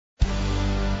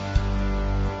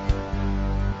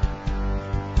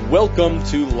Welcome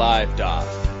to Live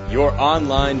Daf, your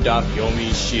online Daf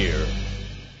Yomi Shir.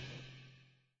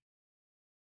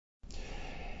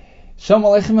 Shalom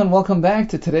Aleichem and welcome back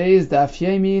to today's Daf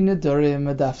Yomi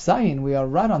Nedarim Daf Zayin. We are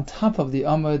right on top of the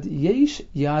Amud Yesh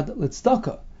Yad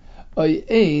Litzdaka, Oy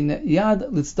Ein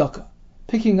Yad Litzdaka,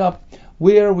 picking up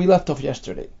where we left off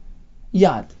yesterday.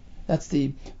 Yad, that's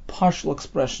the partial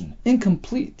expression,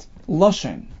 incomplete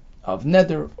lashon of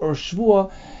neder or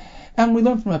shvua, and we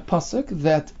learn from a pasuk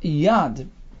that yad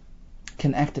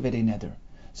can activate a neder.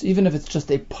 So even if it's just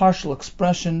a partial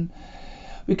expression,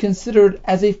 we consider it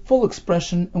as a full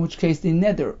expression, in which case the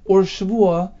neder or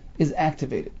shvua is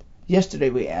activated. Yesterday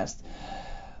we asked,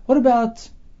 what about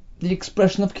the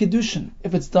expression of kiddushin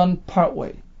if it's done part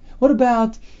way? What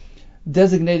about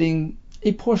designating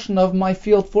a portion of my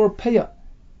field for payah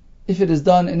if it is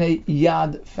done in a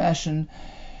yad fashion,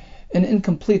 an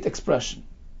incomplete expression?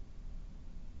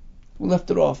 We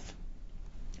left it off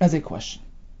as a question.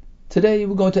 Today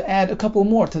we're going to add a couple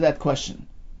more to that question,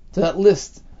 to that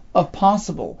list of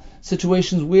possible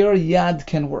situations where yad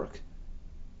can work.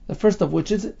 The first of which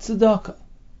is tzedakah.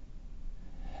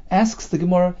 Asks the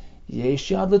Gemara, yesh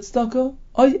yad litzdaka,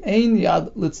 or ein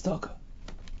yad litzdaka?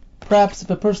 Perhaps if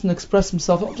a person expresses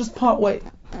himself just part way,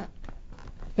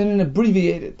 in an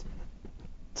abbreviated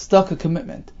tzedakah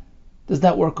commitment, does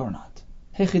that work or not?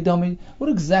 Hey Chidami,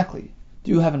 what exactly do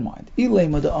you have in mind? Are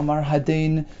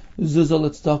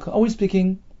we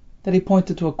speaking that he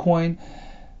pointed to a coin?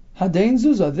 Hadain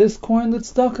zuzah, this coin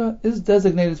litzdaka is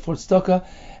designated for tzedakah,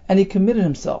 and he committed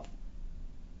himself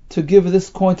to give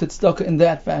this coin to tzedakah in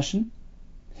that fashion.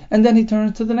 And then he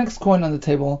turns to the next coin on the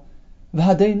table,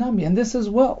 v'hadain nami, and this as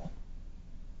well.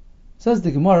 Says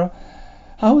the Gemara,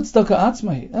 how tzedakah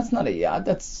atzmahi? That's not a yad,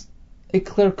 that's a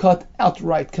clear-cut,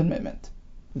 outright commitment.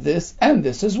 This and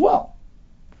this as well.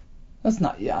 That's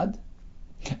not yad.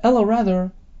 Ella,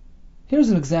 rather, here's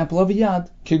an example of a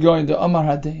yad. Kigoin de Amar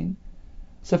Hadain.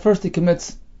 So first he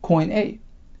commits coin A,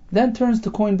 then turns to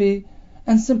coin B,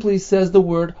 and simply says the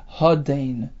word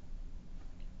Hadain.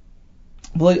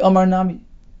 V'loi Amar Nami.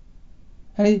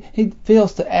 And he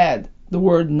fails to add the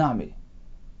word Nami.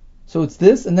 So it's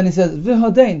this, and then he says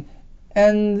V'hadain,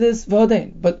 and this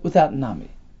V'hadain, but without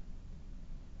Nami.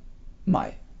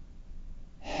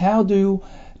 How do you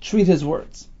treat his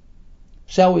words?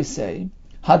 Shall we say,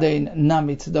 Hadain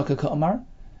Nami Tzedakah Ka'amar?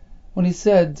 When he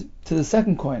said to the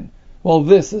second coin, well,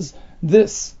 this is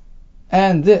this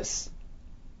and this,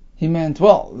 he meant,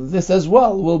 well, this as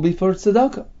well will be for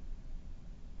tzedakah.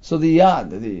 So the yad,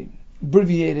 the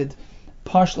abbreviated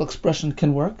partial expression,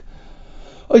 can work.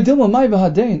 Or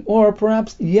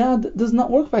perhaps yad does not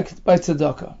work by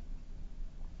tzedakah.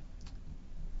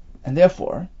 And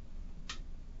therefore,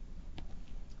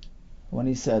 when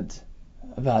he said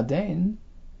v'hadain,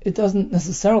 it doesn't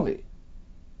necessarily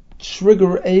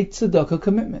trigger a tzedakah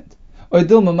commitment. Or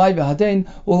Dilma Mai v'hadain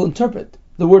will interpret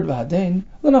the word v'hadain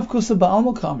l'nafkusa ba'al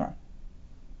mukamar.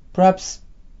 Perhaps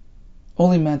all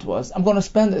he meant was, I'm going to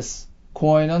spend this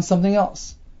coin on something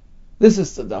else. This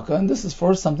is tzedakah and this is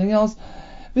for something else.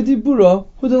 V'dibura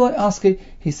hudelai aske,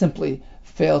 he simply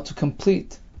failed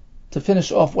to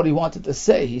finish off what he wanted to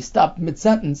say. He stopped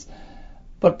mid-sentence,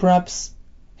 but perhaps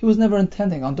he was never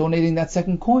intending on donating that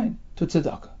second coin to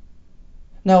tzedakah.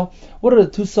 Now, what are the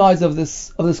two sides of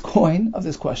this coin, of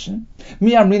this question?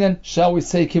 Mi amrinan, shall we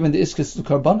say, given the iskis to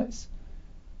karbanis?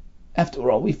 After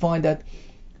all, we find that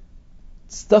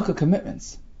tzedakah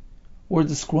commitments were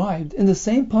described in the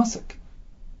same pasuk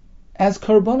as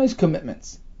karbanis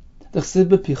commitments. This is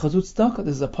a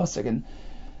pasuk in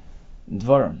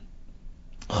Nedarim,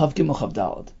 Chav Gimel Chav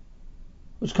Daled,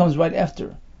 which comes right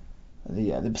after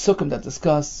the psukim that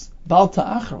discuss Bal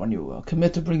Ta'achar, when you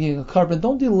commit to bringing a carbon,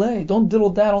 don't delay, don't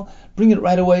diddle-daddle, bring it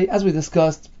right away, as we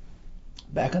discussed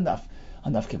back on Daf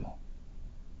Gimel.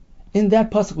 In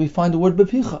that pasuk we find the word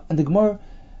bepicha, and the Gemara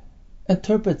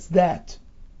interprets that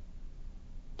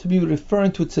to be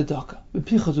referring to tzedakah.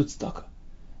 Bepicha zu tzedakah.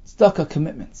 Tzedakah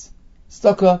commitments.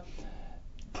 Tzedakah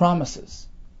promises.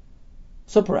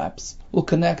 So perhaps we'll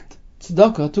connect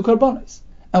tzedakah to karbonos,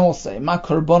 and we'll say, ma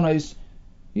karbonos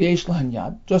yesh lahem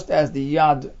yad, just as the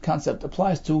yad concept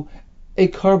applies to a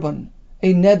carbon,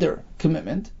 a neder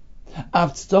commitment.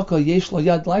 Av tzedakah yesh la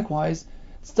yad, likewise,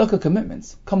 tzedakah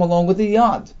commitments come along with the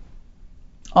yad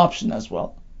option as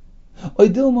well.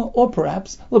 Oidilma, or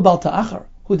perhaps lebal ta'achar,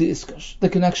 hu di iskash. The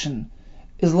connection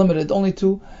is limited only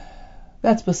to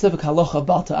that specific halacha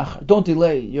bal ta'achar. Don't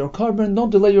delay your carbon, don't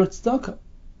delay your tzedakah.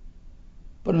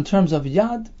 But in terms of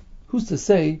yad, who's to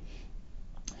say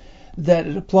that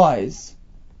it applies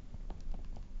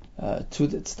to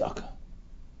the tzedakah?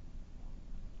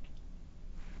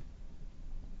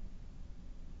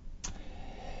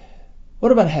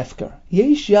 What about hefker?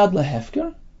 Yesh yad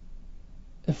lehefker?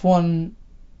 If one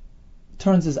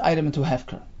turns his item into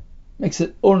hefker, makes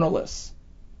it ownerless,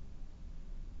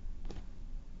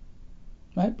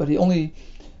 right? But he only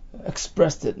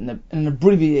expressed it in an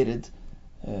abbreviated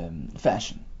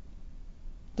fashion.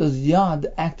 Does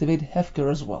yad activate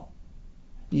hefker as well?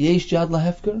 Yesh yad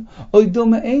lahefker? Oidil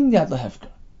me'ein yad lahefker?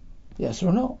 Yes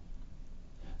or no?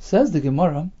 Says the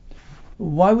Gemara,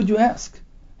 why would you ask?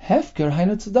 Hefker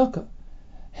hainu tzedakah.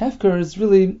 Hefker is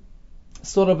really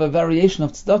sort of a variation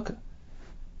of tzedakah.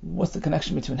 What's the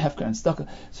connection between hefker and tzedakah?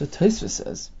 So Tosfos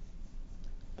says,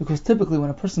 because typically when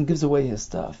a person gives away his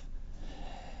stuff,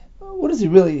 what does he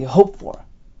really hope for?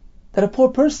 That a poor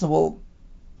person will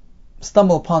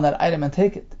stumble upon that item and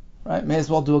take it, right? May as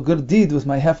well do a good deed with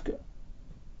my hefker.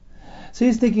 So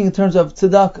he's thinking in terms of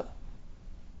tzedakah.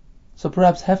 So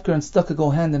perhaps hefker and tzedakah go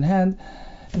hand in hand,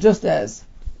 and just as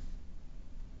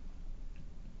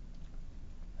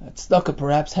tzedakah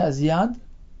perhaps has yad,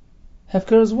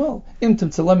 hefker as well. Imtim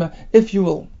tzalema, if you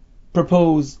will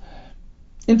propose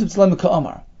imtim tzalema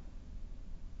ka'amar.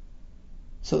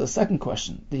 So the second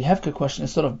question, the hefker question,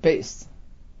 is sort of based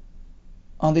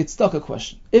on the tzedakah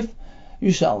question. If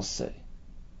you shall say,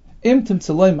 imtim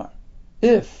tzalema,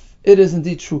 if it is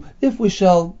indeed true, if we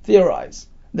shall theorize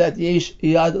that yesh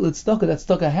yad l'tzedakah, that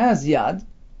tzedakah has yad,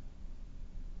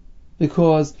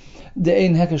 because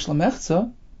de'ein hekesh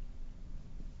l'mechza,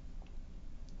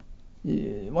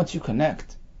 once you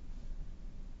connect,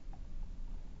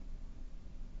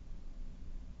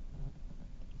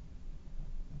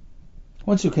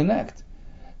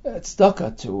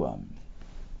 tzedakah to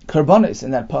karbanis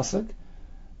in that pasuk,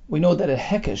 we know that a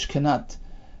hekesh cannot,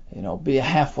 be a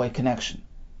halfway connection.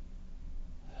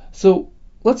 So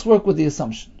let's work with the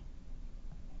assumption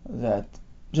that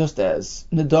just as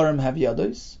Nedarim have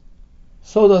yados,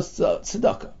 so does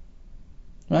tzedakah.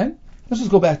 Right? Let's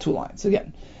just go back 2 lines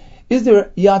again. Is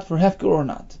there yad for hefker or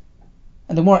not?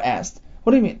 And the Gemara asked,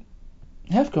 what do you mean?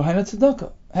 Hefker, hainu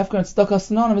tzedakah. Hefker and tzedakah are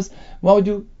synonymous. Why would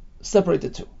you separate the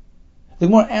two? The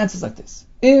Gemara answers like this.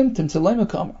 Im tim tzalema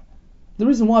ka'amar. The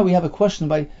reason why we have a question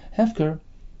by hefker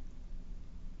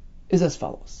is as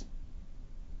follows.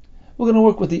 We're going to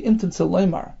work with the imtim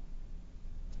tzalema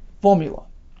formula.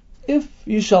 If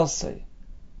you shall say,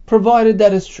 provided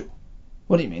that is true.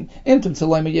 What do you mean? Imtim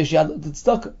tzalema yesh yad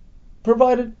tzedakah.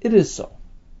 Provided it is so.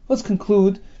 Let's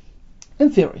conclude, in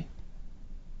theory,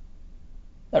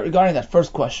 that regarding that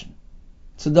first question,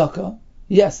 tzedakah,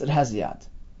 yes, it has yad.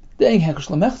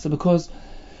 Because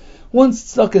once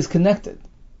tzedakah is connected,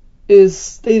 is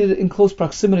stated in close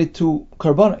proximity to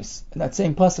karbanos, in that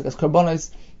same pasuk as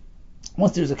karbanos,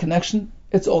 once there's a connection,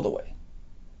 it's all the way.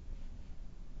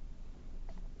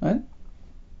 Right?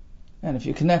 And if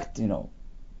you connect,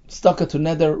 tzedakah to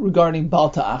neder regarding Baal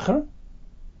Ta'achar,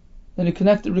 then you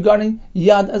connect it regarding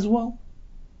yad as well.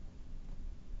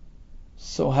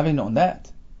 So having known that,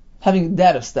 having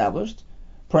that established,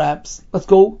 perhaps let's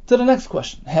go to the next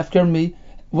question. Hefker mi,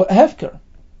 hefker.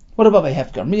 What about by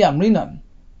hefker? Mi amrinan.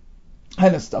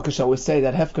 Hainu tzedakah, shall we say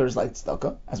that hefker is like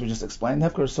tzedakah, as we just explained.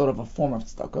 Hefker is sort of a form of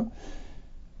tzedakah,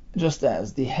 just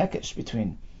as the hekesh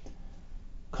between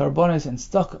karbonis and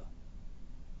tzedakah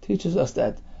teaches us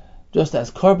that just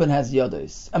as carbon has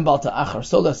yados and Baal Ta'achar,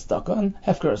 so does tzedakah and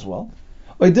hefker as well.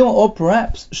 Or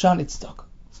perhaps shani tzedakah.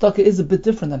 Tzedakah is a bit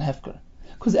different than hefker,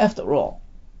 because after all,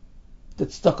 the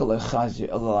tzedakah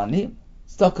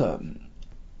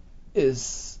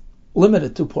is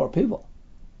limited to poor people.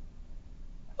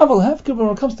 Aval hefker, when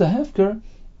it comes to hefker,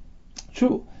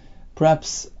 true,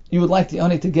 perhaps you would like the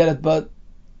ani to get it, but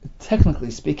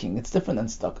technically speaking, it's different than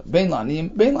tzedakah. Bein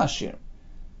la'aniyim, bein la'ashir.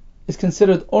 It's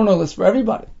considered ownerless for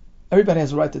everybody. Everybody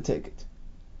has a right to take it.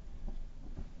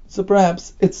 So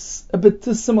perhaps it's a bit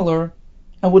dissimilar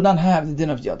and would not have the din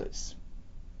of yados.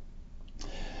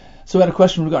 So we had a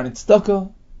question regarding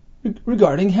tzedakah,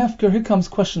 regarding hefker. Here comes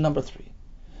question number 3.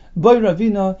 Boy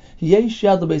Ravina, yesh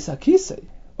yad l'beis hakisei.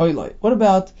 What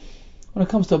about when it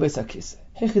comes to a beis hakisei?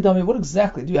 Hey Chidami, what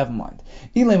exactly do you have in mind?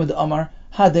 Ilay with the Amar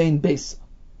hadein beis.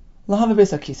 Lahava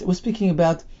beis hakisei. We're speaking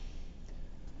about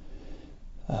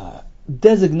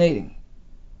designating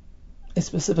a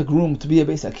specific room to be a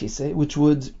beis hakisei, which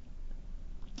would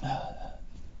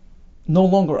no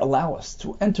longer allow us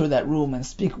to enter that room and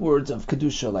speak words of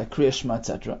kedusha like Kriya Shema,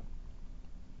 etc.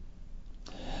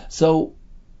 So,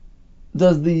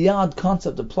 does the yad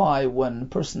concept apply when a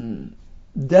person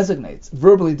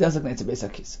verbally designates a beis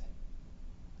hakisei?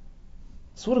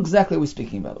 So what exactly are we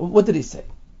speaking about? What did he say?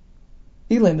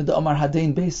 Ilay mid Amar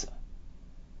hadein beisa.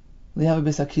 They have a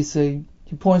beis hakisei.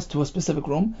 He points to a specific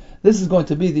room. This is going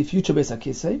to be the future beis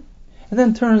hakisei, and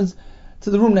then turns to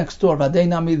the room next door, Vadei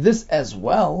Nami, this as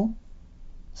well,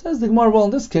 says the Gemara, well,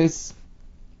 in this case,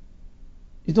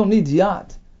 you don't need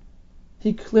Yad.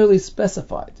 He clearly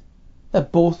specified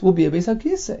that both will be a Beis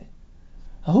HaKisei.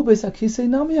 Ahu Beis HaKisei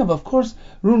Nami Av. Of course,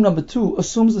 room number 2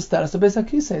 assumes the status of Beis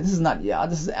HaKisei. This is not Yad,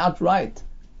 this is outright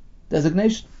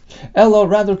designation. Ella,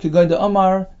 rather, Kigoin de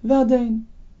Amar Vadein.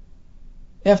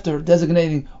 After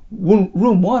designating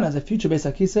room 1 as a future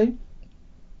Beis HaKisei,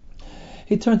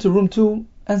 he turned to room 2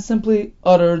 and simply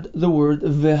uttered the word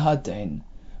Vehadein.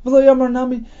 V'lo Yamar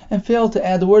Nami, and failed to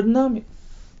add the word Nami.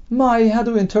 How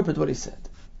do we interpret what he said?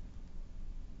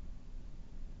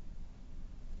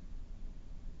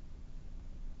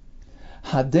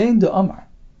 Hadein de Amar.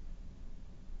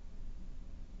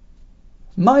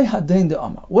 Hadein de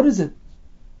Amar. What is it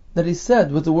that he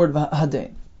said with the word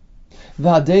Hadein?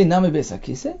 V'Hadein Nami Beis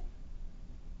HaKisei?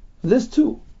 This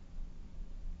too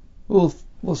will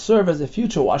serve as a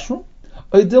future washroom.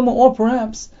 Or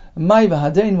perhaps,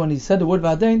 V'Hadein, when he said the word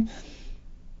V'Hadein,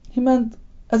 he meant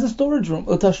as a storage room,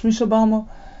 L'Tashmisha Balma,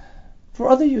 for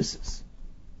other uses.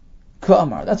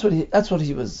 Ka'amar. That's what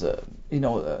he was,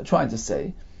 trying to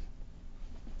say.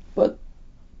 But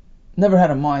never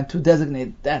had a mind to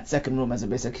designate that second room as a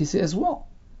Beis HaKisei as well.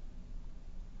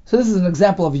 So this is an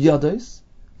example of Yadais.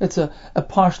 It's a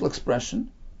partial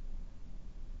expression.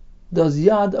 Does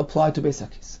Yad apply to Beis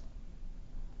HaKisei?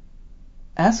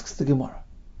 Asks the Gemara.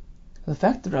 The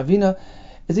fact that Ravina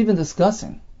is even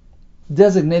discussing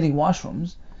designating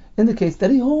washrooms indicates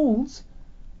that he holds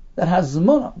that has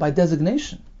Zmana by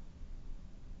designation.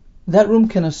 That room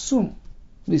can assume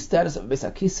the status of Beis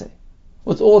HaKisei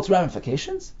with all its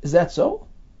ramifications. Is that so?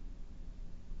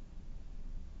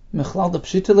 Do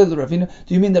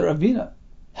you mean that Ravina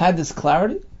had this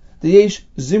clarity? The Yesh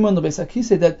Zimun the Beis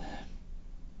HaKisei, that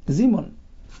Zimun,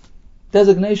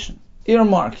 designation,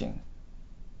 earmarking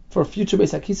for future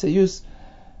Beis HaKisei use,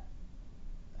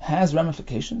 has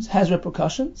ramifications, has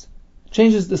repercussions,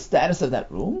 changes the status of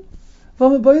that room.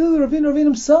 Ravina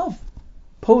himself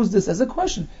posed this as a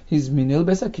question. He's Minil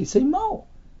Beis HaKisei Mo.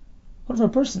 What if a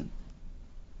person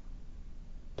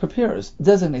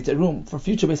designates a room for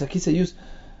future Beis HaKisei use?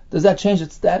 Does that change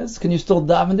its status? Can you still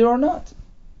daven there or not?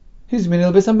 He's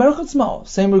Minil Beis HaMerchatz Mo.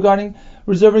 Same regarding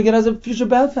reserving it as a future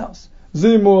bathhouse.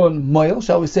 Zimun Moil,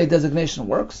 shall we say designation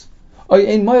works?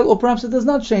 Or perhaps it does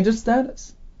not change its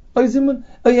status. So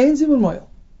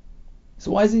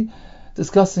why is he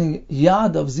discussing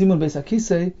Yad of Zimun Beis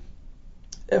HaKisei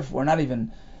if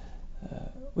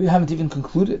we haven't even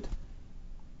concluded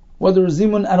whether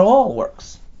Zimun at all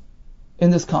works in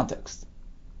this context?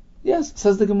 Yes,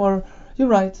 says the Gemara, you're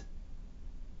right.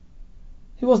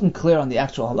 He wasn't clear on the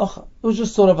actual halacha. It was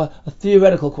just sort of a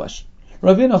theoretical question.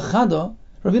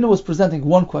 Ravina was presenting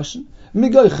one question,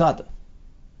 Migoy Chada,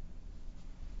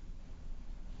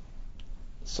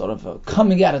 sort of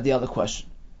coming out of the other question.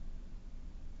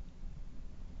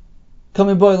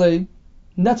 Coming boile, and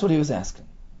that's what he was asking.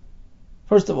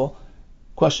 First of all,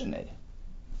 question A.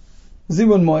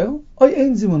 Zimun moil, or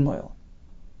ein zimun moil?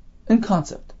 In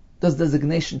concept, does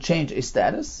designation change a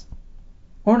status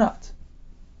or not?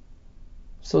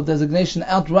 So designation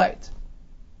outright,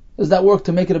 does that work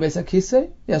to make it a Beis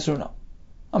HaKisei? Yes or no?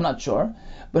 I'm not sure.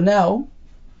 But now,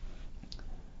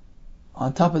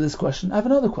 on top of this question, I have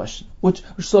another question, which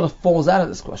sort of falls out of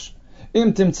this question.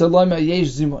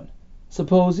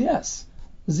 Suppose, yes,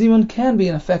 zimun can be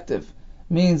an effective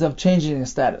means of changing a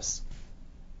status.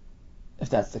 If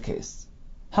that's the case,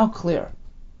 how clear,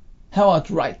 how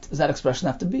outright does that expression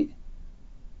have to be?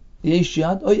 Yesh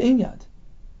yad or ein yad?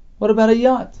 What about a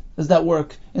yad? Does that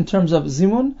work in terms of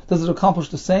zimun? Does it accomplish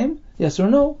the same? Yes or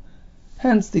no?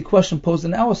 Hence the question posed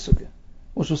in our sugya,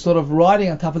 which was sort of riding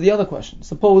on top of the other question.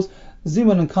 Suppose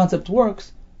zimun in concept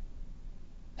works,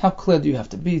 how clear do you have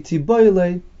to be?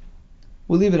 Tiboyle,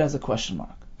 we'll leave it as a question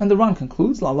mark. And the Ran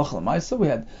concludes, La Lach L'Maisa, we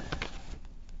had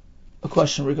a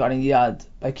question regarding Yad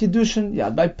by Kiddushin,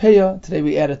 Yad by Peya. Today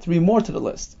we added 3 more to the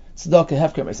list. Tzedakah,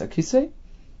 Hefker, Beis HaKisei.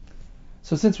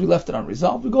 So since we left it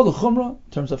unresolved, we go to Chumrah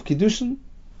in terms of Kiddushin.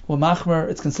 Well, Machmer,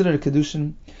 it's considered a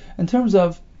Kiddushin. In terms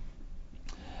of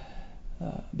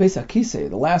Beis HaKisei,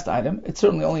 the last item, it's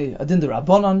certainly only a Din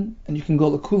D'Rabbanan, and you can go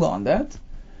L'Kula on that.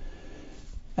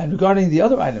 And regarding the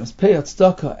other items, Peya,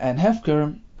 Tzedakah, and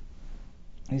Hefker,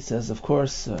 he says, of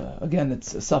course, again,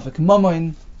 it's a Safek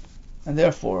Mamoin, and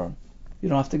therefore, you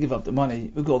don't have to give up the money.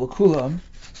 We go L'Kula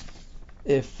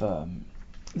if there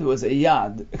was a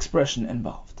Yad expression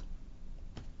involved.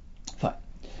 Fine.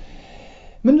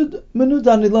 Back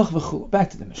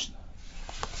to the Mishnah,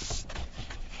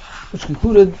 which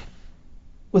concluded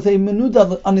with a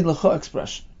Menuda Anilacha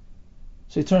expression.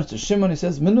 So he turns to Shimon, he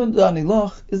says, Menuda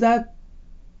Anilach, is that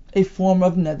a form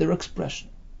of neder expression.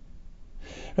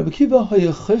 Rabbi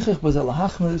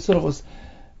Akiva sort of was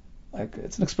like,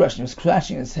 it's an expression, he was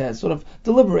scratching his head, sort of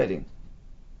deliberating.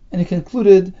 And he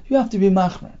concluded, you have to be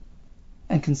machmer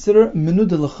and consider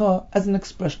menuda lecha as an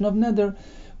expression of neder,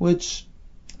 which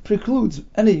precludes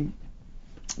any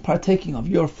partaking of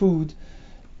your food,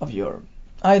 of your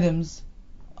items.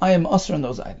 I am usher on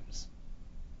those items.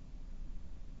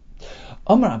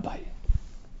 Amar Abaye,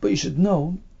 but you should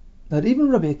know that even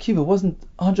Rabbi Akiva wasn't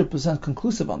 100%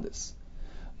 conclusive on this.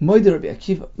 Moide Rabbi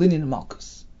Akiva, leaning in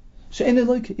Malkus.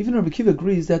 Even Rabbi Akiva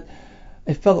agrees that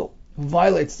a fellow who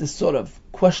violates this sort of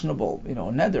questionable,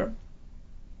 neder,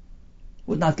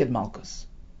 would not get Malkus.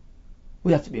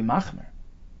 We have to be machmer,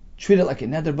 treat it like a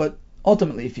neder, but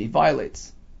ultimately if he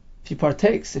violates, if he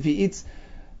partakes, if he eats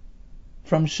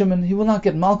from Shimon, he will not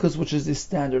get Malkus, which is the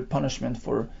standard punishment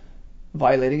for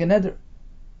violating a neder.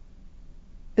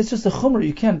 It's just a chumrah.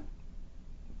 You can't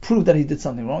prove that he did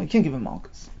something wrong. You can't give him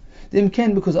Malkus. The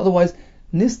imkan, because otherwise,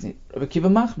 nisni, Rabbi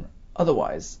Akiva machmer.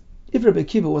 Otherwise, if Rabbi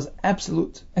Akiva was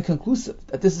absolute and conclusive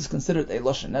that this is considered a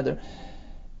lashon neder,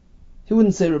 he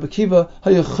wouldn't say Rabbi Akiva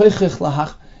hayochechech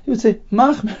lahach. He would say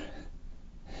machmer.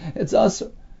 It's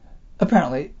asur.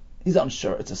 Apparently, he's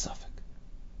unsure. It's a suffix.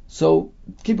 So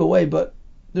keep away, but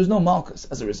there's no malchus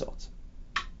as a result.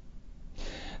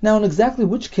 Now, in exactly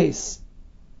which case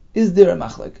is there a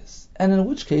machlekes, and in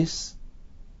which case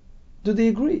do they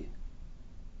agree,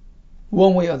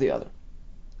 one way or the other?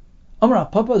 Amar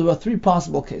Papa, there are three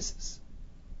possible cases.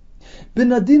 Bin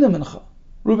nadina mincha.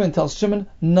 Reuben tells Shimon,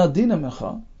 nadina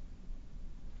mincha.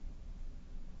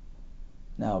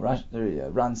 Now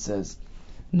Ran says,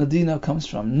 nadina comes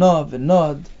from nav and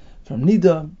nad, from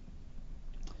nida.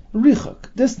 Richak,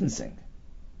 distancing.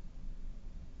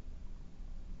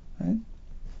 Right?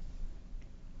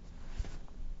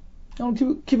 I'm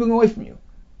keeping away from you.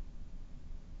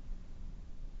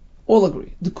 All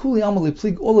agree. The kuli amali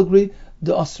plig, all agree,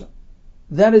 the asra.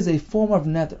 That is a form of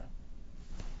neder.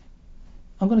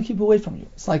 I'm going to keep away from you.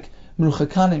 It's like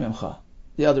meruchakani memcha,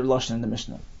 the other lashon in the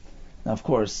Mishnah. Now, of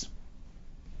course,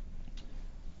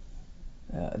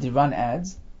 the Ran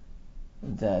adds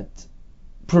that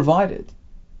provided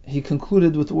he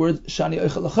concluded with the word shani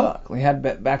oichalacha. We had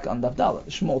back on Daf Daled.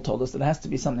 Shmuel told us that it has to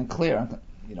be something clear, and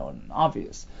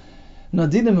obvious.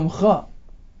 Nadina mimcha,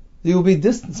 there will be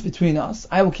distance between us.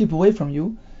 I will keep away from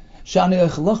you. Shani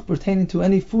oichalach, pertaining to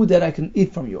any food that I can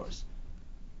eat from yours.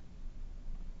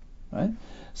 Right?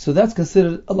 So that's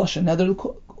considered a lashon neder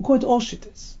according to all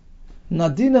shittas.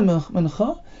 Nadina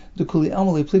mincha, the kuli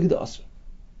amali pligi de asr.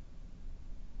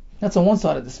 That's on one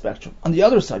side of the spectrum. On the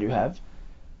other side, you have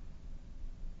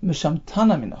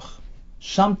Mishamtana minach.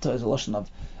 Shamta is a lashon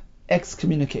of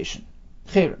excommunication.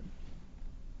 Cherem.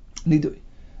 Nidui.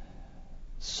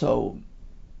 So,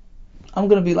 I'm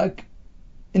going to be like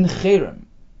in cherem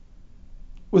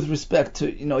with respect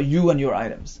to, you and your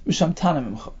items.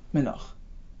 Mishamtana minach.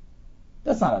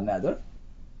 That's not a neder.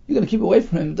 You're going to keep away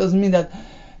from him. It doesn't mean that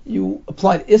you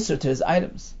applied isser to his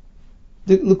items.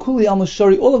 The L'kuli al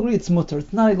Mashari all agree it's mutter.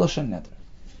 It's not a lashon neder.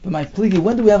 But my pligi,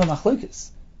 when do we have a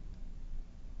machlokes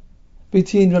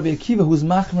between Rabbi Akiva, who's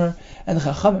machmer, and the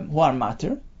Chachamim, who are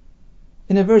mater,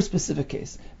 in a very specific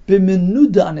case?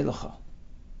 B'menuda anilacha.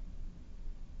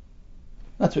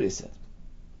 That's what he said.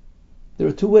 There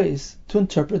are two ways to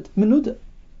interpret menuda.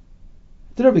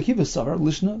 The Rabbi Akiva savar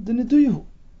lishna the neduyuhu.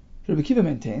 Rabbi Akiva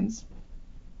maintains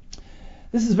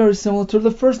this is very similar to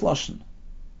the first lashon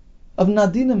of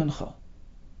nadina mincha.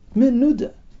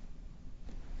 Menuda.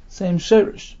 Same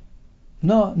sherish.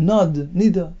 Nad,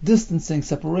 nida, distancing,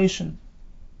 separation.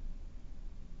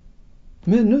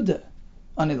 Menuda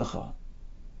anilacha.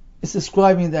 It's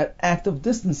describing that act of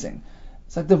distancing.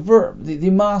 It's like the verb, the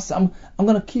mas. I'm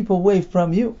going to keep away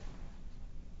from you.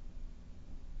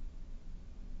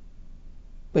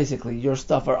 Basically, your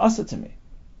stuff are asa to me.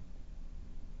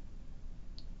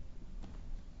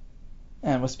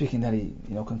 And we're speaking that he,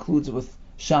 concludes with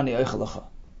shani oichalacha.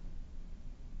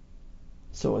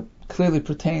 So it clearly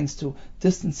pertains to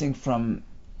distancing from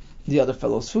the other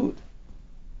fellow's food.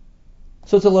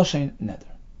 So it's a lashon neder.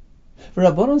 For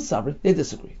Rabbanon Sabri, they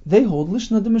disagree. They hold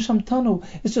lishna de mishamtanu.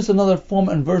 It's just another form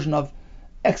and version of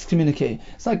excommunicate.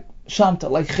 It's like shamta,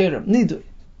 like cherem, nidui.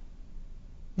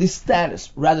 The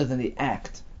status rather than the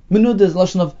act. Menuda is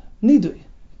lashon of nidui.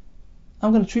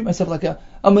 I'm going to treat myself like a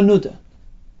menuda.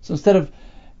 So instead of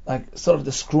sort of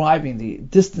describing the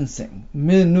distancing,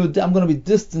 menuda, I'm going to be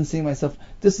distancing myself.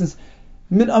 I'm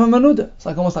a menuda. It's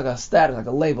almost like a status, like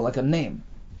a label, like a name.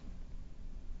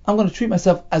 I'm going to treat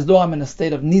myself as though I'm in a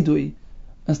state of nidui,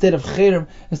 a state of cherem,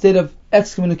 a state of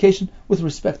excommunication with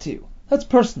respect to you. That's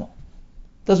personal.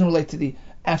 It doesn't relate to the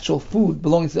actual food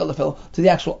belonging to the other fellow, to the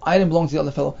actual item belonging to the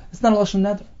other fellow, it's not a lashon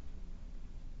neder.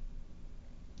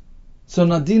 So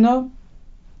nadina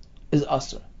is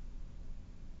aser.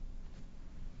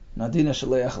 Nadina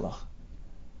shaleichlach.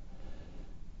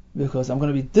 Because I'm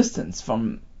going to be distanced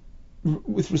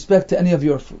with respect to any of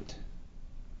your food.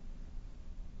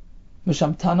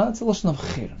 Mishamtana, it's a lashon of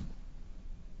chirem.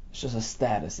 It's just a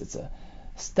status. It's a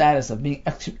status of being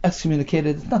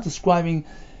excommunicated. It's not describing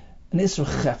an isur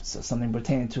cheftza, something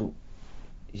pertaining to,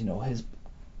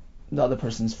 the other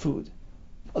person's food,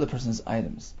 other person's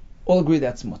items. All agree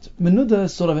that's mutter. Menuda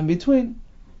is sort of in between.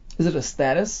 Is it a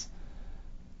status,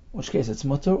 in which case it's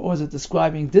mutter, or is it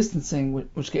describing distancing, in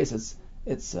which case it's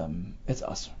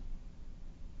asr?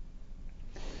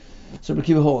 So Rabbi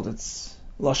Akiva holds it's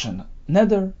lashon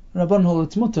neder. Rabban holds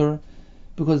it's mutter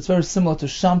because it's very similar to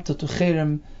shamta, to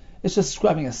cherem. It's just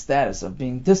describing a status of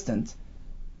being distant,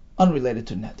 unrelated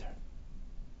to neder.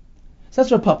 So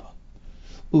that's Rav Papa.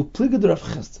 Upligad Rav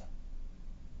Chisda.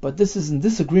 But this is in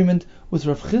disagreement with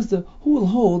Rav Chisda, who will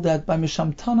hold that by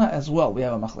mishamtana as well we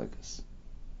have a machlekes,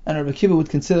 and Rabbi Akiva would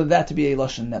consider that to be a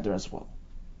lashon neder as well.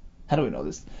 How do we know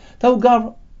this? There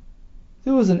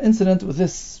was an incident with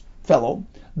this fellow,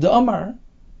 the Amar,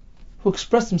 who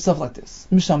expressed himself like this: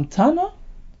 mishamtana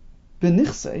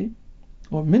benichsei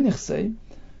or minichsei.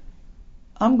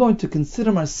 I'm going to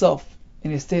consider myself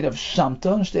in a state of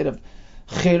shamta, in a state of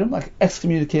cherem, like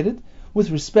excommunicated, with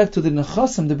respect to the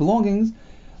nechasim, the belongings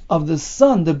of the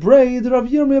son, the braid of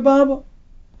Yirmiyah Baba.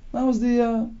 That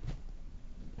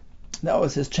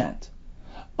was his chant.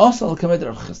 Asal kamed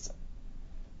Rav Chisda.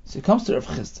 So he comes to Rav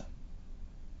Chisda.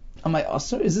 Am I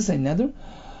asr? Is this a neder?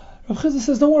 Rav Chisda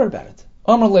says, don't worry about it.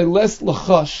 Amar le les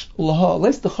lachash laha,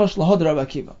 les lachash laha Rav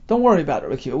Akiva. Don't worry about it,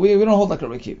 Rav Akiva. We don't hold like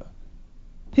Rav Akiva.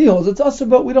 He holds it's asr,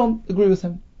 but we don't agree with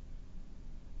him.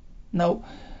 Now,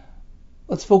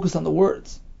 let's focus on the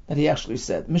words that he actually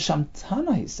said.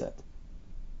 Mishamtana, he said.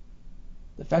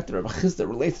 The fact that Rav Chisda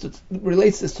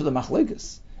relates this to the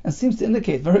machlekes and seems to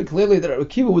indicate very clearly that Rav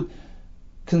Akiva would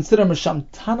consider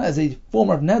mishamtana as a form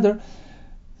of neder.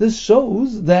 This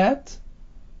shows that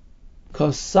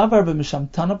because savar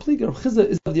b'mishamtana pliga, Rav Chisda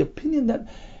is of the opinion that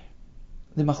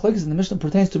the machlekes in the Mishnah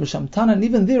pertains to mishamtana, and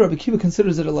even there Rav Akiva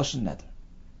considers it a lashon neder.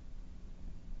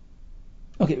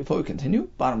 Okay, before we continue,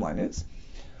 bottom line is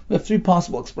we have three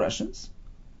possible expressions.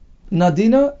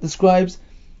 Nadina describes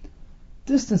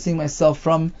distancing myself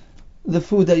from the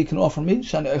food that you can offer me,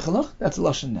 shani eichalach, that's a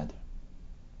lashon neder.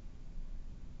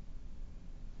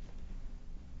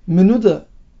 Menuda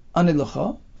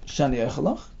anilacha, shani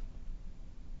eichalach.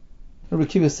 Rabbi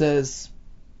Akiva says,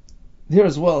 here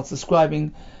as well, it's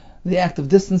describing the act of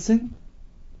distancing,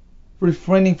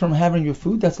 refraining from having your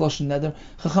food, that's lashon neder.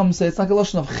 Chacham say it's like a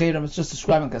lashon of cherem, it's just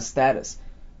describing a status.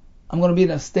 I'm going to be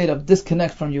in a state of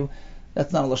disconnect from you,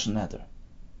 that's not a lashon neder.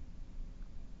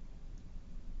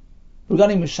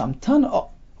 Regarding mishamtana,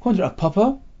 according to Rav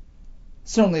Papa,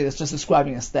 certainly it's just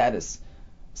describing a status.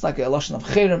 It's like a lashon of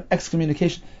cherem,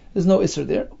 excommunication. There's no isser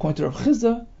there. According to Rav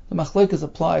Chisda, the machlekes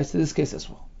applies to this case as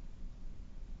well.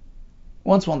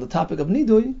 Once we're on the topic of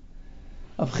nidui,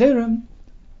 of cherem,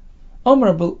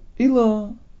 Amar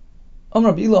B'ila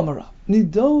Amara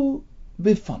Nido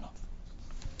B'fanav.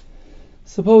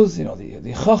 Suppose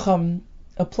the Chacham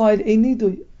applied a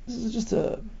nidui. This is just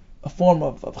a form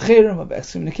of cherem, of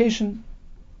excommunication.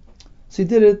 So he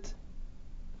did it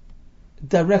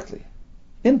directly,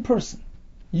 in person.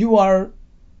 You are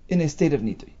in a state of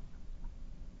nidui.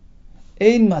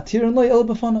 Ein matir lo el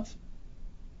b'fanav.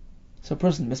 So a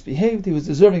person misbehaved. He was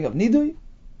deserving of nidui,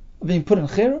 of being put in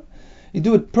cherem. You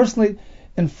do it personally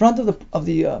in front of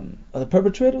the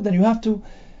perpetrator, then you have to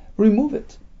remove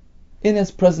it in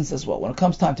his presence as well. When it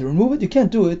comes time to remove it, you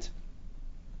can't do it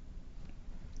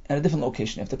at a different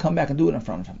location. You have to come back and do it in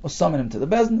front of him, or summon him to the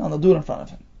bezdin, and they'll do it in front of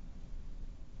him.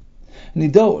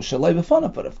 Nido shalai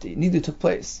b'fanav, but if the nidu took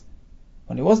place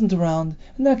when he wasn't around,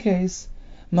 in that case,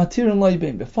 matir lo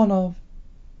bein b'fanav,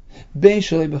 bein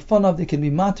shalai b'fanav, they can be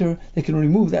matir, they can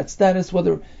remove that status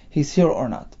whether he's here or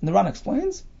not. And the Ran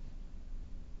explains,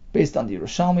 based on the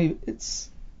Yerushalmi, it's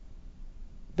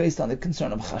based on the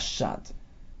concern of chashad,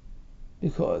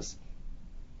 because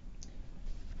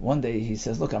one day he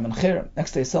says, look, I'm in cherem.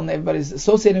 Next day suddenly everybody's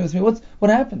associating with me. What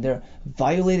happened? They're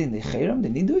violating the cherem, the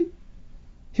nidui?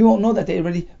 He won't know that they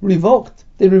already revoked,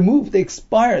 they removed, they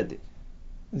expired,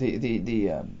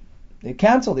 they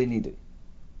canceled the nidui.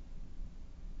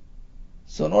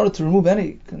 So in order to remove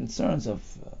any concerns of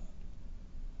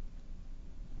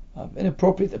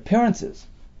inappropriate appearances,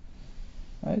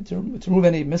 right, to remove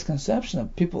any misconception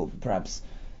of people perhaps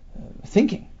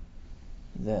thinking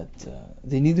that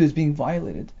the nidu is being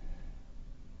violated,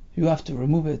 you have to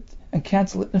remove it and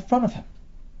cancel it in front of him.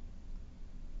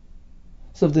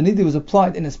 So if the nidui was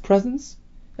applied in his presence,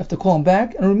 you have to call him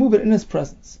back and remove it in his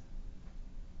presence.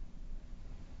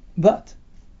 But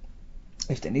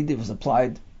if the nidui was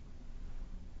applied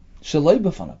shaloi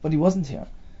b'fanav, but he wasn't here,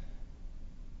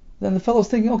 then the fellow's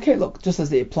thinking, okay, look, just as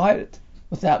they applied it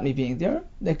without me being there,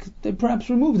 they perhaps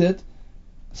removed it.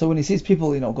 So when he sees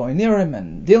people, going near him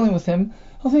and dealing with him,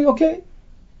 he'll think, okay,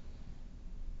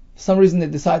 for some reason they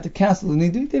decided to cancel the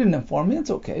nidui. They didn't inform me. It's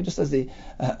okay. Just as they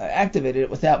activated it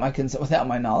without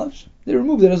my knowledge, they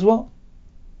removed it as well.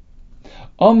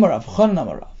 If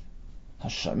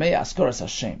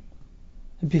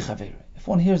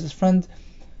one hears his friend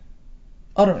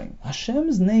uttering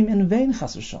Hashem's name in vain,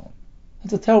 chas v'shalom,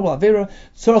 that's a terrible avera.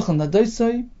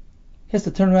 He has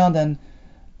to turn around and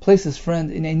place his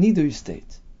friend in a nidui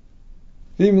state.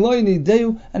 And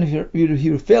if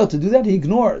he failed to do that, he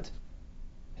ignored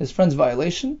his friend's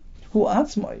violation,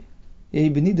 then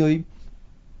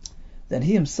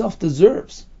he himself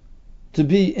deserves to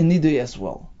be in nidui as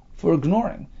well, for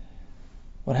ignoring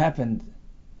what happened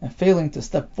and failing to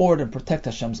step forward and protect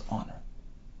Hashem's honor.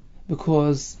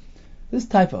 Because this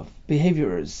type of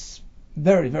behavior is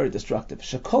very, very destructive.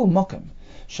 Shekol mokem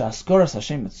she'askaras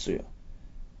Hashem mitzuya.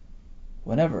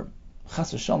 Whenever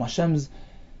chas v'shalom Hashem's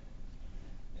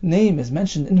name is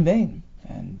mentioned in vain,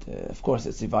 and of course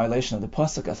it's a violation of the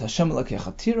pasuk as Hashem Elokei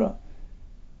Chatira,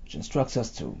 which instructs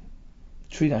us to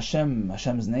treat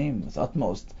Hashem's name with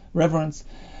utmost reverence.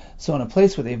 So in a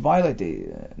place where they violate,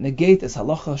 they negate this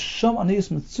halacha, sham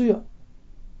aniyus mitzuya,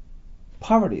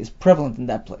 poverty is prevalent in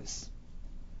that place.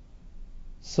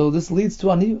 So this leads to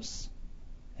aniyus.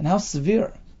 And how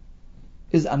severe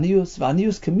is aniyus?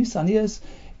 V'aniyus kemis, aniyus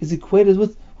is equated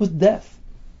with death.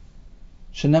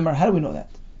 Shenemar, how do we know that?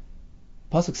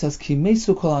 Pasuk says, Ki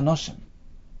mesu kol anoshim.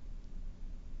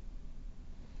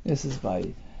 This is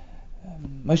by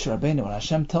Moshe Rabbeinu, when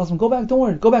Hashem tells him, go back, don't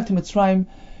worry, go back to Mitzrayim.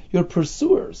 Your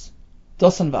pursuers,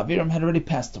 Dosan v'Aviram, had already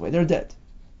passed away. They're dead.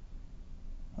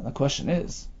 And the question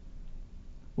is,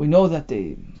 we know that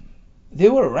they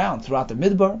were around throughout the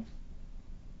Midbar,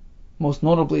 most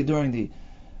notably during the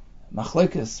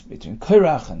machlekes between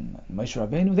Korach and Moshe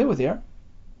Rabbeinu. They were there.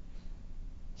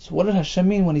 So what did Hashem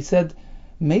mean when he said,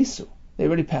 Mesu? They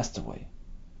already passed away.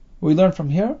 We learn from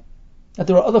here that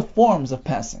there are other forms of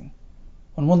passing.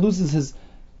 When one loses his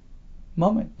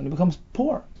moment, when he becomes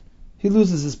poor, he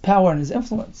loses his power and his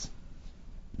influence.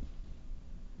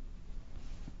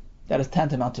 That is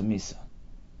tantamount to Misa.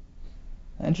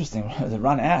 Interesting, the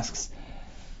Ran asks,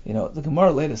 the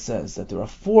Gemara later says that there are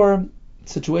 4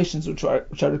 situations which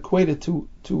are equated to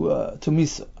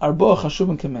Misa. Arba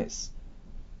chashuvim kemes.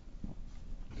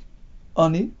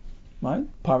 Ani, right?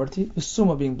 Poverty.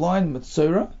 Suma, being blind.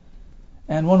 Mitzora,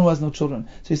 and one who has no children.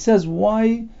 So he says,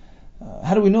 why?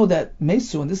 How do we know that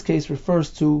Mesu in this case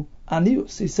refers to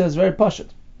Anius? He says very pashut.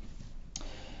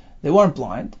 They weren't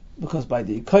blind because by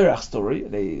the Korach story,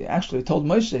 they actually told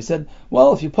Moshe. They said,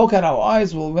 "Well, if you poke out our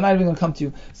eyes, well, we're not even going to come to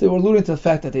you." So they were alluding to the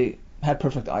fact that they had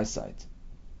perfect eyesight.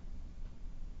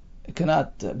 It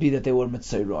cannot be that they were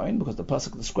Mitzayroin, because the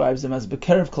pasuk describes them as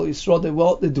Bekerev Kol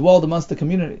Yisrael. They dwelled amongst the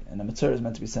community, and the Mitzayr is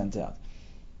meant to be sent out.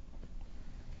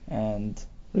 And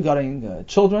regarding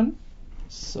children,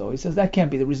 so he says that can't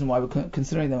be the reason why we're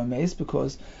considering them amazed,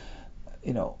 because,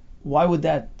 why would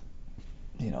that,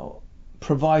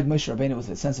 provide Moshe Rabbeinu with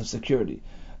a sense of security?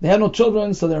 They had no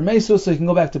children, so they're mesu, so you can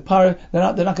go back to Paro.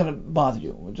 They're not going to bother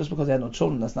you. Just because they had no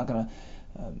children, that's not going to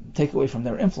take away from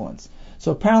their influence.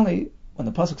 So apparently, when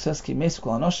the pasuk says Ki mesu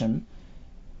kol anoshim,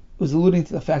 it was alluding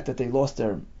to the fact that they lost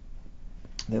their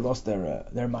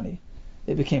money.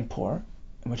 They became poor.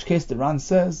 In which case, the Ran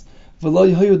says,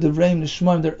 V'lo yahayu devreim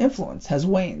nishmoim, their influence has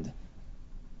waned.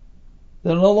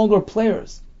 They're no longer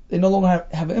players. They no longer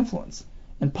have influence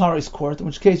in Paro's court, in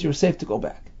which case you're safe to go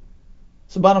back.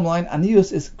 So bottom line,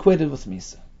 Anius is equated with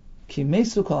Misa. Ki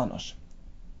mesu kol anoshim.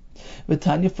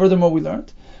 V'tanya, furthermore we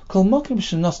learned, Kol mokim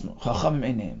shenosnu, chachamim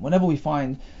eineim. Whenever we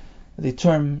find the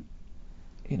term,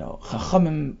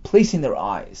 chachamim placing their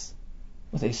eyes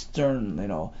with a stern,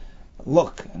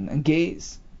 look and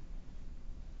gaze,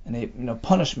 in a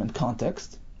punishment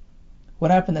context,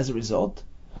 what happened as a result?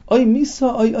 Oy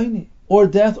misa, oy oyni, or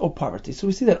death or poverty. So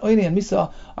we see that oyni and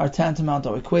misa are tantamount,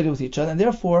 or equated with each other, and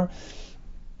therefore,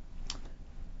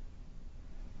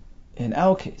 in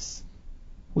our case,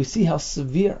 we see how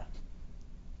severe,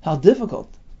 how difficult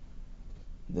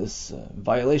this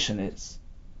violation is.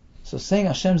 So saying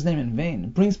Hashem's name in vain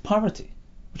brings poverty,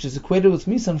 which is equated with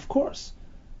misa, and of course,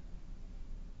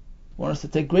 we want us to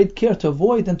take great care to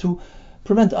avoid and to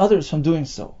prevent others from doing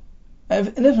so. And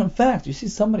if in fact you see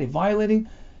somebody violating,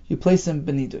 you place him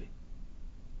benidui.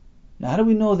 Now, how do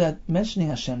we know that mentioning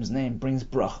Hashem's name brings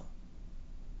bracha?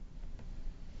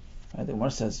 Right, the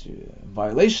Gemara says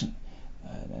violation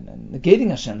and negating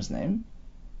Hashem's name,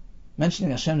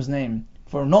 mentioning Hashem's name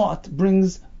for naught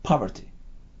brings poverty.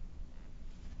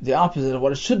 The opposite of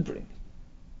what it should bring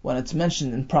when it's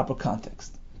mentioned in proper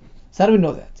context. So how do we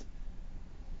know that?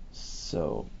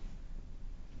 So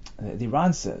the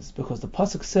Iran says, because the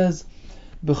pasuk says,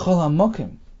 "B'chol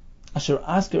hamokim asher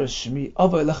asker shmi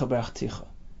avo elecha berachticha."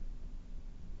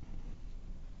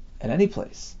 At any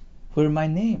place where my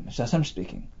name, Hashem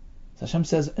speaking, so Hashem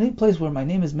says, any place where my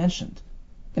name is mentioned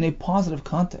in a positive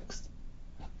context,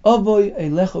 avo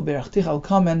elecha berachticha, I'll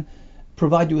come and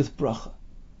provide you with bracha.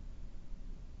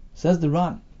 Says the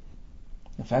Ran,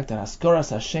 the fact that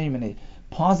Haskaras Hashem in a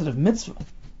positive mitzvah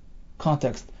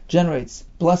context generates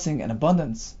blessing and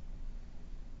abundance.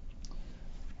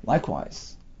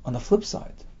 Likewise, on the flip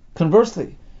side,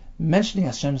 conversely, mentioning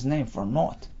Hashem's name for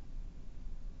naught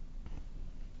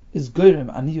is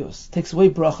goyrem aniyus, takes away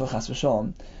bracha chas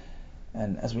v'shalom,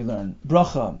 and as we learn,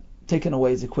 bracha taken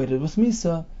away is equated with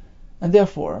misa, and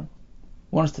therefore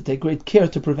one is to take great care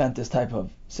to prevent this type of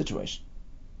situation.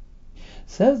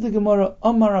 Says the Gemara,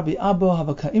 Amar Rabbi Abba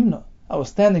Havakaimna. I was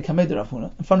standing Kamei Rav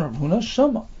Huna, in front of Rav Huna,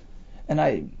 Shama, and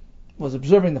I was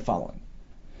observing the following.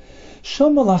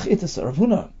 Shama lach itasa, Rav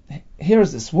Huna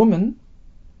hears this woman,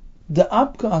 the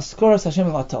Abka Askaras Hashem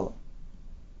Elatala,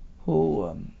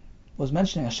 who was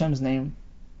mentioning Hashem's name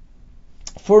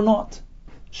for naught.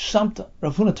 Shamta.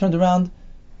 Rav Huna turned around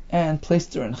and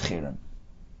placed her in Cherem.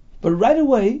 But right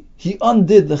away, he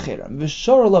undid the Cherem.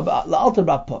 V'shor la'alter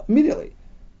ba'pa. Immediately.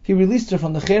 He released her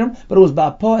from the Cherem, but it was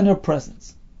ba'pa in her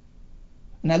presence.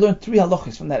 And I learned 3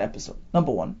 halachos from that episode.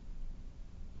 Number 1,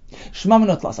 Shema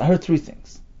minot las. I heard 3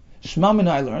 things. Shema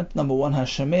minot I learned. Number 1,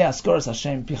 Hashemei askaras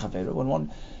Hashem pi chaveru. When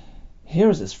one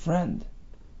hears his friend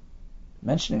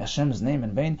mentioning Hashem's name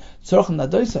in vain, tzorach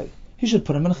nadoisai, he should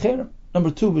put him in Cherem. Number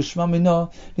 2, B'shema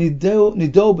minot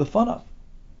nido b'fanav.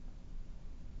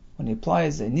 When he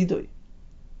applies a nidoi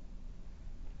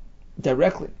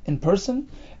directly in person,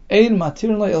 ein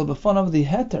matirin lo el b'fanav, the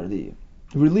heter, the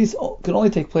release could only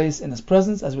take place in his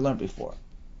presence, as we learned before.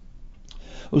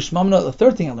 Ushmamna, the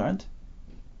third thing I learned,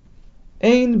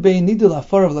 ein bein nidul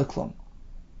afarav leklum.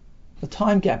 The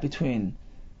time gap between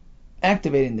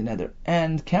activating the neder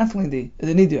and canceling the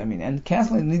nidu, and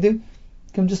canceling the nidu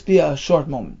can just be a short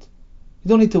moment. You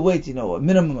don't need to wait, a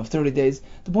minimum of 30 days.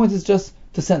 The point is just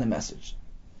to send a message.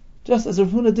 Just as Rav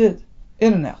Huna did,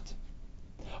 in and out.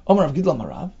 Omer Rav Gidla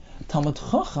Marav, Talmud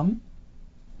Chacham,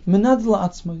 Menad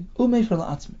la'atzmai, u'mefer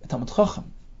la'atzmai. A Talmud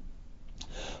Chacham,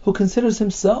 who considers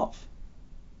himself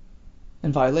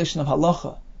in violation of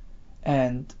halacha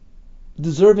and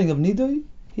deserving of nidui,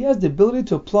 he has the ability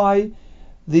to apply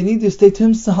the nidui state to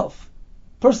himself,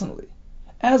 personally,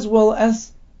 as well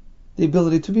as the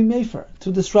ability to be mefer,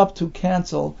 to disrupt, to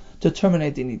cancel, to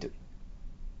terminate the nidui.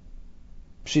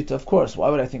 Pshita, of course, why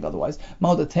would I think otherwise?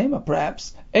 Maudatema,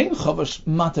 perhaps, ein chavash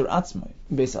mater atzmai,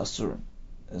 beis asurim,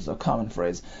 is a common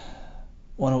phrase.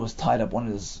 One who is tied up, one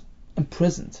who is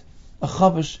imprisoned. A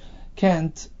chavash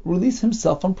can't release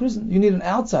himself from prison. You need an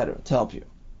outsider to help you.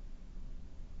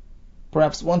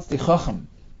 Perhaps once the chacham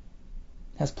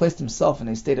has placed himself in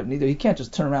a state of need, he can't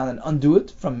just turn around and undo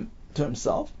it to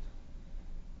himself.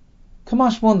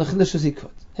 Kamashmon the chilishus he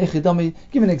could. Hey Chidami,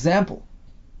 give an example.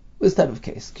 This type of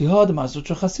case. Kihad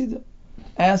Marzutra Chasida.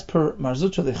 As per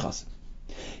Marzutra the Chasid.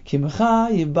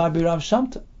 Kimcha Yibabi Rav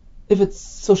Shamta. If it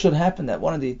so should happen that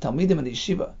one of the Talmidim in the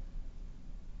Yeshiva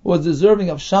was deserving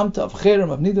of Shamta, of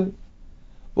Cherem, of Nidui,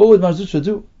 what would Marzutra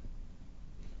do?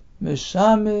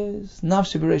 Meshames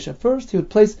Nafshi Beresha. First, he would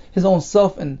place his own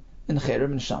self in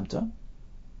Cherem, in Shamta,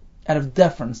 out of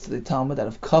deference to the Talmud, out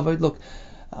of kavod. Look,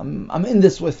 I'm in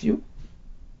this with you.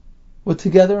 We're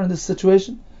together in this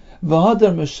situation.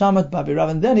 V'hadar Meshamet Babi Rav.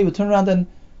 And then he would turn around and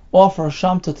offer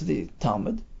Shamta to the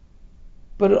Talmud.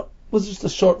 But it was just a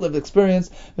short-lived experience.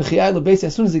 As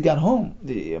soon as he got home,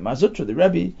 the Marzutra, the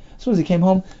Rebbe, as soon as he came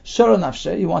home, Shara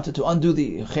Nafshe, he wanted to undo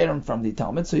the Cherem from the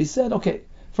Talmud. So he said, okay,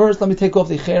 first let me take off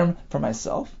the Cherem for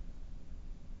myself.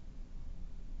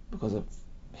 Because if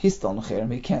he's still in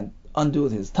Cherem, he can't undo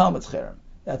his Talmud's Cherem.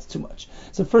 That's too much.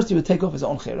 So first he would take off his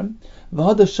own Cherem,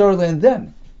 and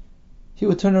then he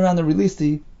would turn around and release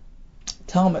the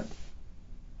Talmud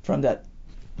from that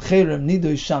Cherem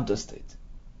Nidui Shamta state.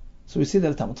 So we see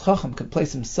that a Talmud Chacham can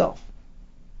place himself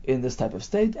in this type of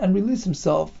state and release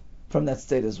himself from that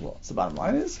state as well. So the bottom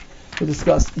line is, we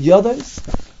discussed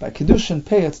Yadais by Kedushin,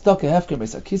 Pei, Tzedakah, Hefker,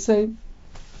 Beis HaKisei.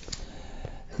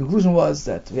 The conclusion was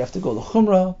that we have to go to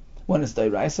Chumrah when it's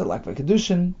Dairaisa, like by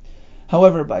Kedushin.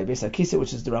 However, by Beis HaKisa,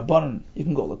 which is the Rabbanon, you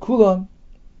can go L'Kula.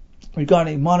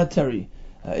 Regarding monetary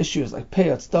issues like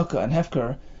Peyat, Tzedakah, and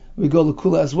Hefker, we go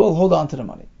L'Kula as well, hold on to the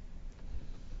money.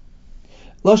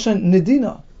 Lashon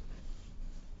Nedina.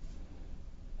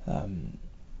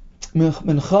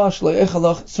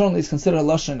 Certainly is considered a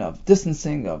lashon of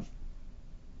distancing, of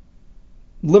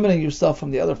limiting yourself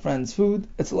from the other friend's food.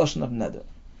 It's a lashon of neder.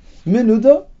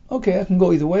 Minuda, okay, I can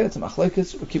go either way. It's a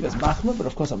machlekes. We keep it as machma, but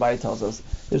of course Abaye tells us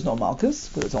there's no malchus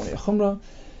because it's only a chumrah.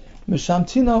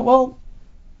 Mishamtina, well,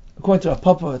 according to Rav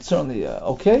Papa, it's certainly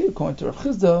okay. According to Rav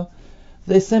Chizda,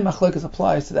 they say machlekes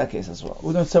applies to that case as well.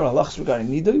 We learned several halachas regarding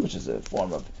nidui, which is a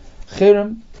form of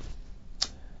cherem.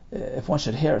 If one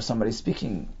should hear somebody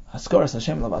speaking Haskaras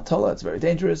Hashem Lavatala, it's very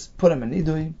dangerous. Put him in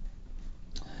nidui.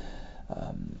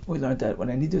 We learned that when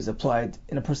a nidui is applied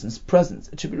in a person's presence,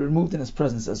 it should be removed in his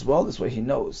presence as well. This way he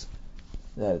knows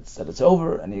that it's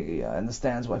over, and he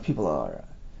understands why people are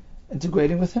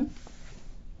integrating with him.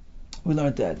 We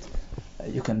learned that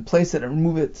you can place it and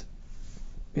remove it,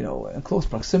 in close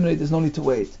proximity. There's no need to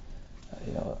wait,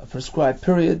 a prescribed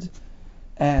period,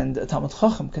 and a Talmud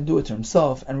Chacham can do it to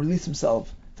himself and release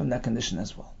himself from that condition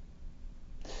as well.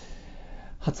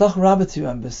 Hatzach Rabbi to you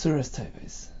and Besuras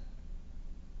Teves.